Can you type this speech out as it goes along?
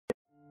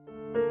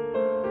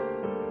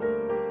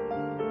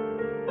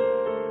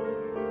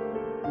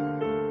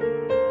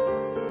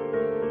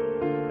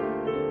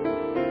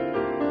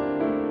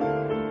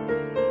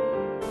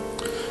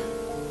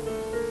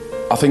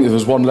I think if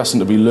there's one lesson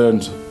to be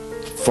learned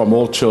from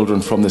all children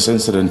from this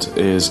incident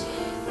is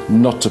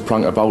not to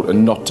prank about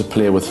and not to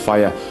play with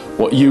fire.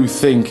 What you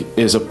think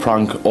is a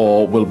prank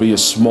or will be a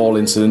small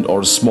incident or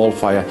a small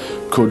fire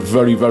could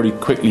very, very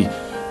quickly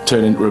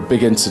turn into a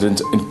big incident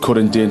and could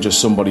endanger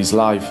somebody's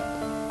life.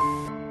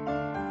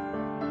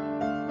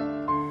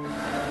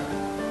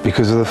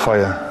 Because of the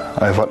fire,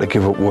 I've had to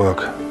give up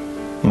work.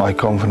 My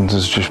confidence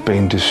has just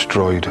been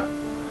destroyed.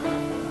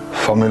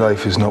 Family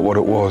life is not what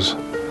it was.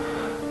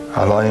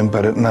 I lie in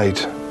bed at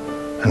night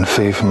and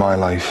fear for my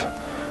life.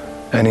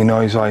 Any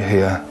noise I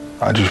hear,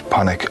 I just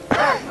panic.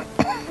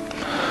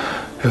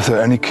 If there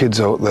are any kids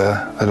out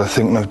there that are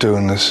thinking of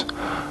doing this,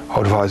 I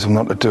would advise them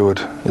not to do it,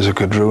 as it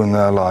could ruin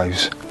their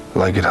lives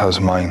like it has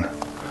mine.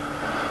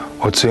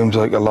 What seems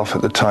like a laugh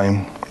at the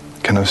time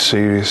can have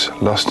serious,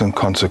 lasting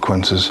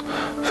consequences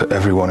for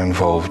everyone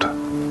involved.